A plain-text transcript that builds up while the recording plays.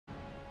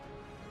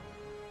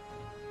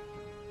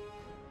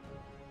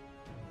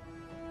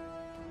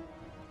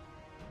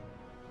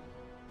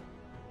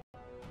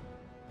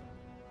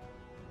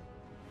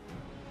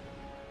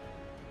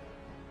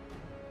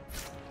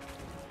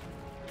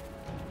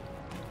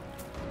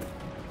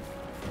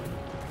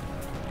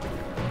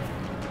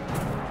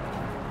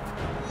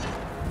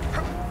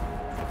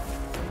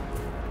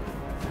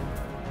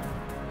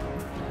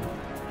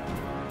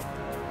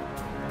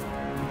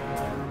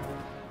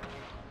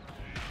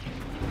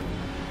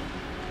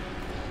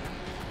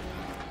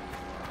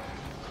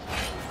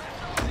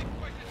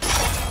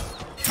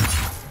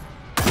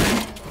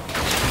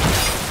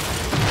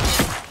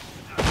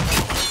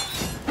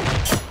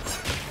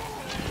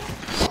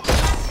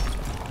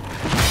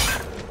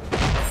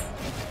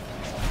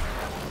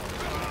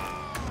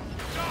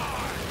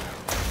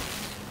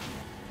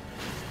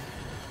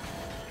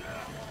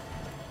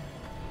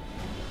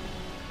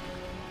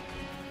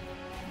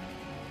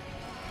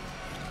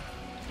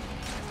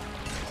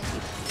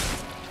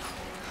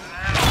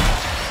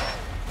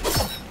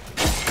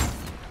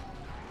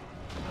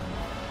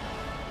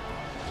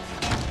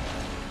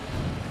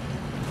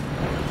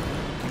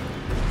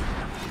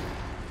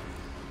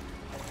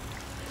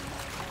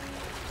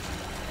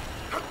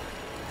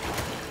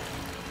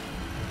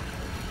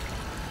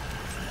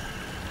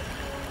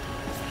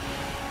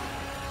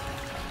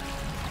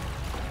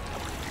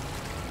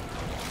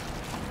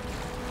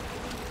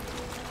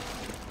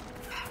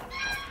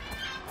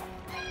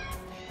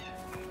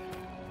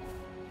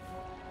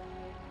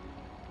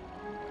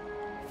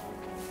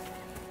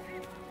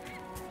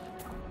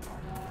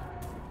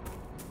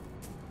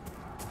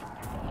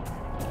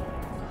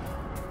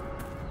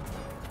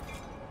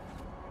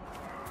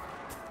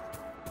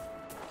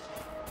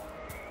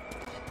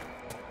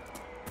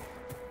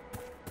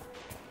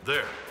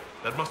There.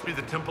 That must be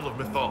the Temple of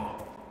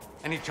Mythal.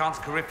 Any chance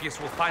Corypheus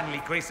will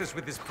finally grace us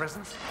with his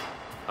presence?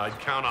 I'd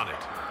count on it.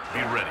 Be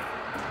ready.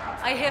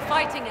 I hear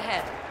fighting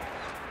ahead.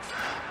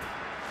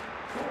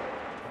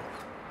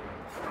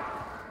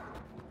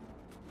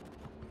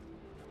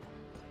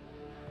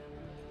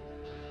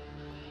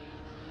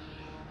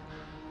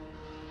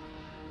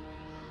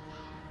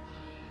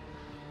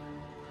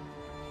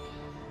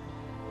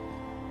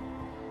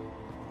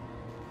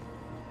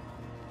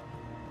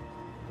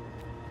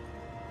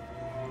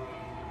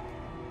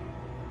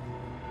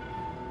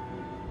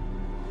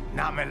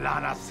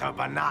 Namelana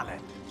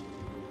Sabanalet.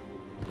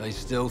 They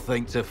still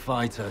think to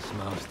fight us,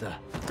 Master.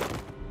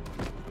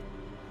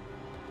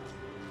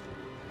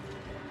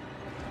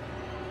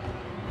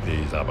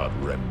 These are but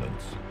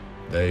remnants.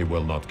 They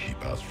will not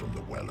keep us from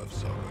the Well of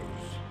Sorrows.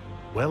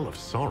 Well of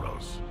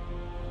Sorrows?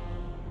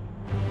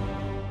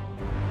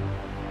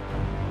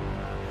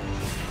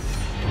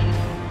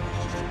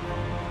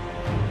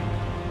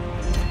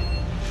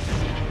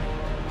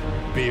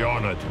 Be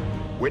honored.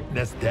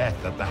 Witness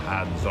death at the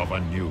hands of a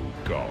new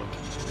god.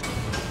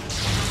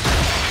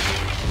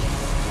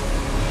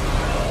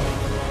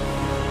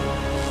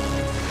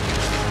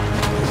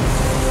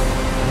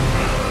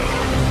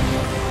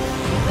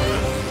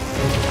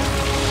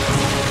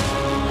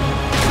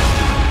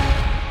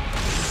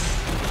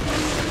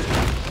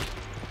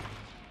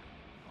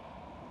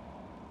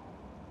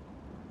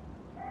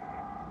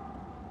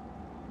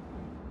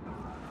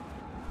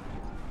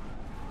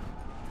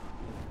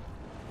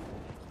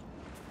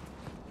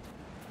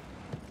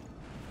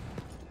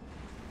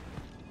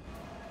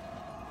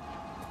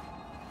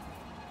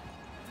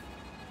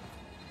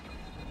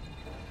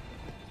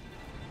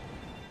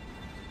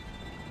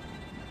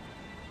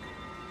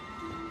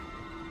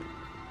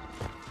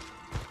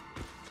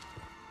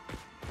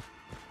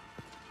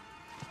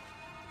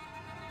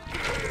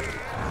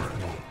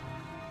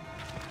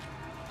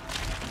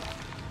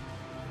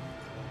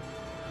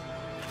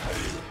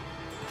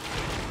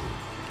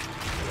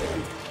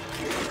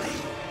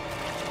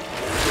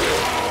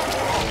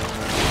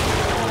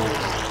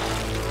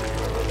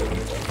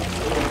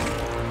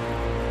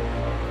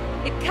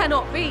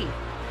 Cannot be!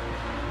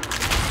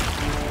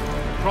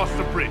 Cross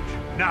the bridge,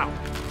 now!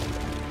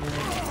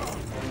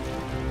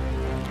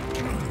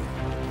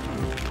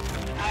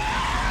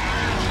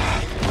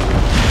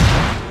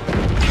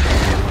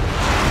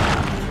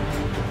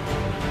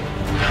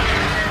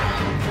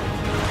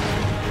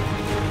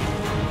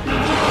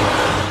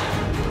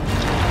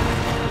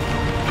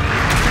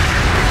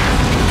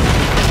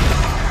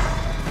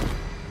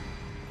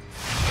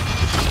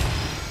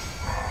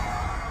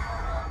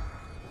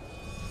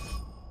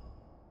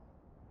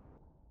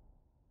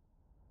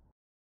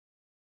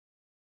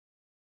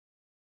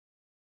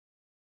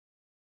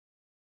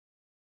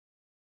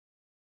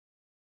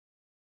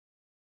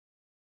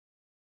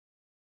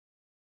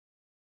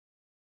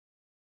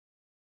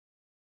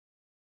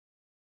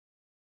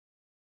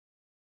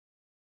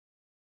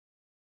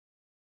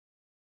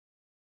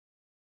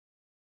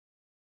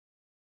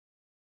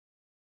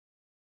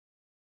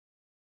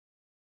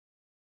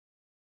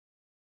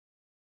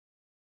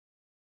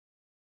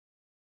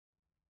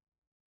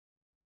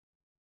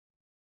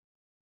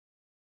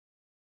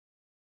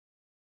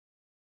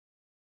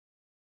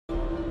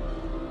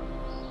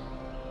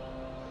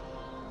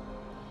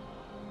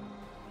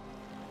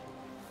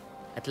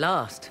 At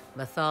last,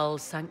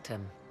 Mythal's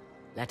sanctum.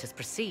 Let us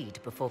proceed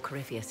before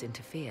Corypheus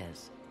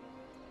interferes.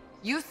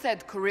 You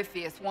said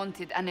Corypheus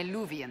wanted an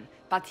eluvian,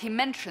 but he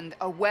mentioned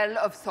a Well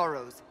of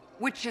Sorrows.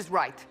 Which is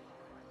right?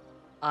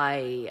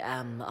 I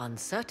am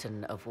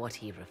uncertain of what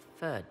he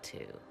referred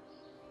to.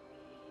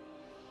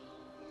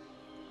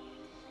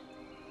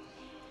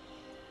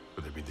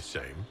 Would they be the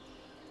same?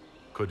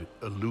 Could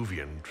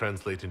Eluvian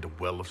translate into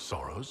Well of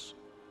Sorrows?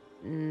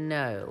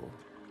 No.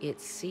 It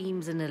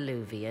seems an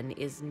eluvian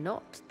is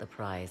not the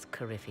prize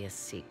Corypheus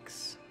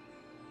seeks.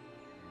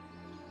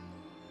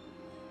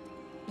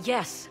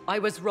 Yes, I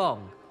was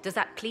wrong. Does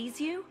that please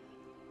you?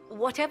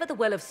 Whatever the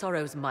Well of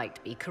Sorrows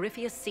might be,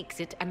 Corypheus seeks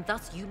it, and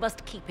thus you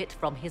must keep it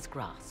from his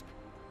grasp.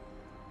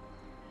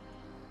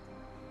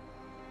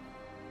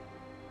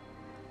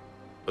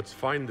 Let's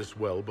find this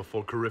well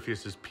before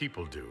Corypheus's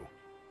people do.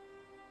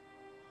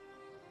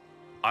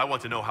 I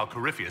want to know how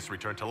Corypheus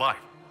returned to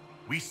life.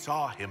 We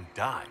saw him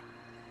die.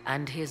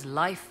 And his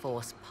life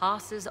force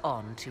passes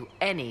on to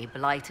any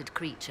blighted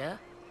creature,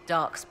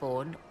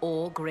 Darkspawn,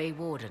 or Grey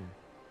Warden.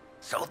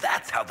 So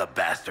that's how the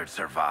bastard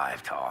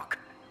survived, Hawk.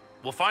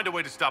 We'll find a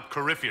way to stop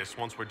Corypheus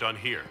once we're done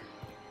here.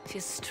 It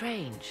is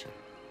strange.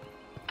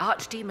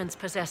 Archdemons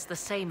possess the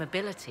same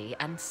ability,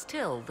 and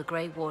still the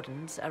Grey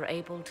Wardens are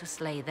able to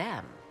slay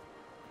them.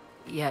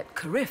 Yet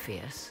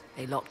Corypheus,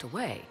 they locked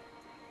away.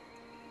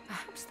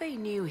 Perhaps they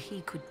knew he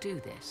could do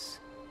this,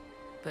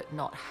 but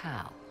not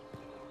how.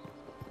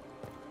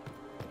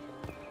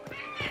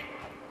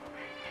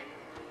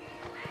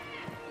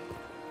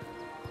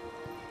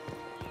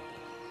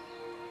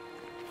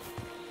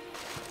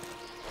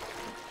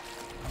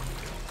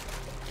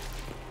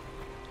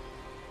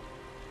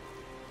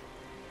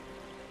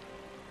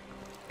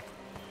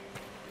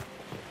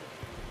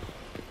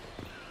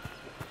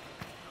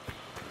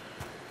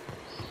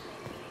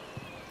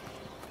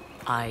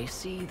 I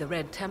see the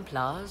Red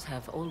Templars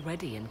have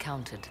already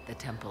encountered the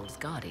temple's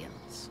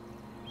guardians.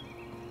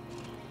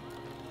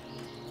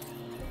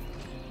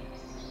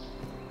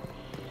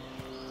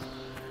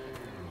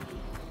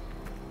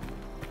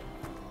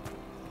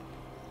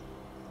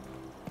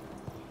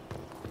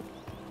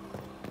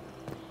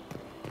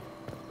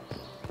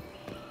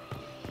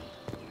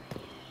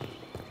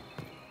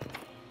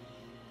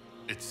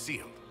 It's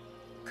sealed.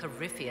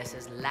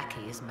 Corypheus's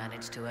lackeys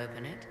managed to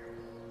open it.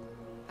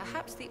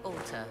 Perhaps the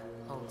altar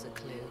holds a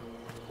clue.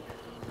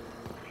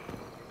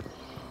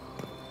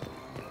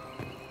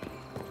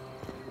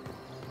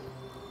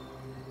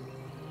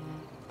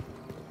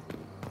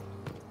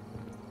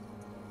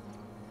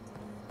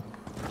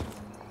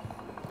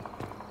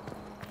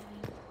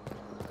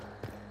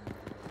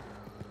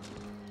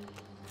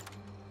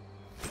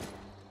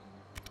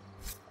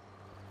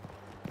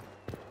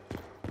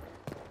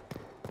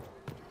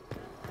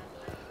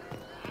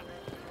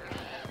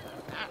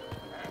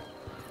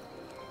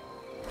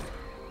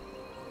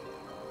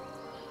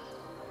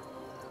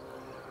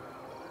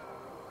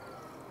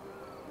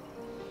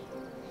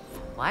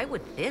 Why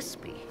would this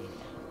be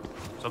here?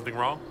 Something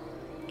wrong?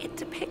 It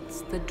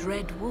depicts the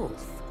dread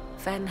wolf,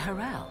 Fen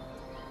Harel.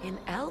 In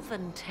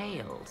elven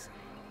tales,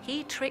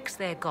 he tricks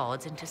their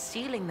gods into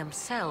sealing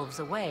themselves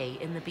away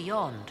in the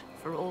beyond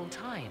for all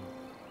time.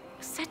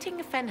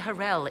 Setting Fen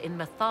Harel in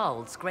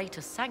Mythal's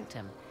greatest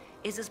sanctum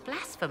is as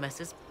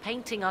blasphemous as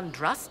painting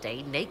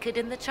Andraste naked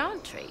in the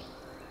chantry.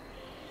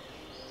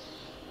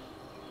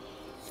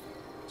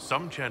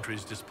 Some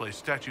chantries display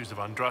statues of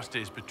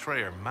Andraste's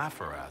betrayer,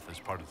 Mafarath, as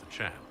part of the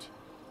chant.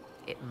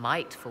 It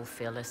might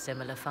fulfill a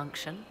similar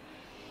function,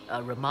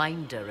 a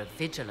reminder of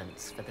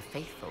vigilance for the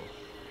faithful.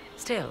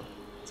 Still,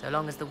 so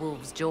long as the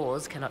wolf's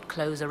jaws cannot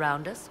close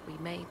around us, we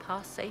may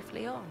pass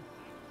safely on.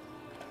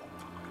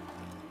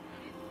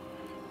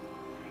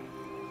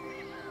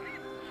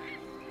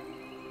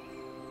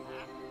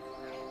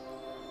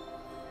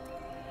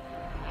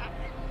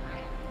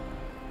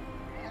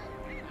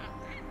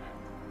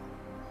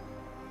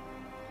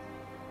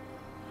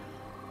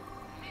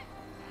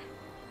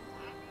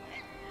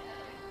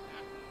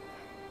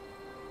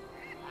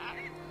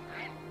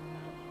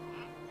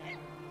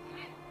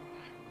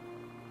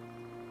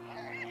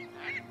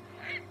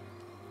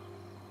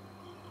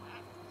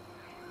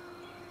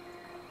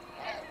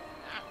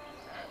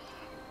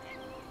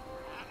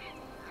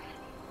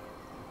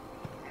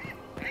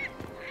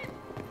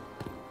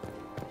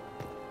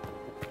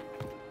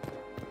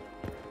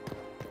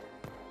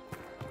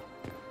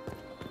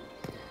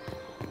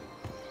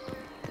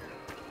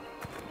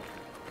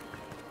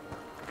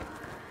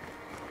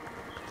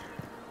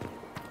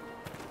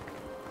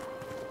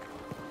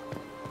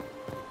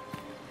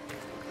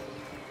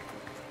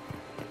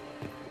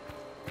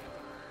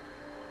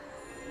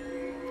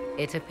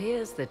 It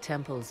appears the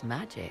temple's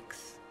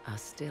magics are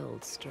still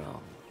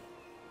strong.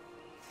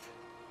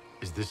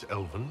 Is this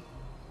Elven?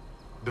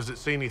 Does it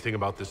say anything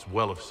about this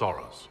Well of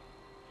Sorrows?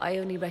 I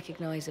only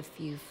recognize a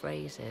few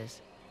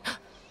phrases.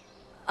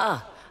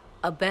 Ah,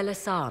 a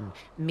Belisan,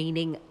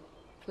 meaning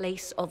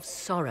place of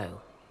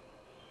sorrow.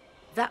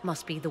 That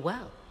must be the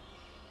well.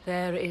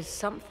 There is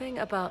something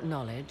about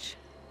knowledge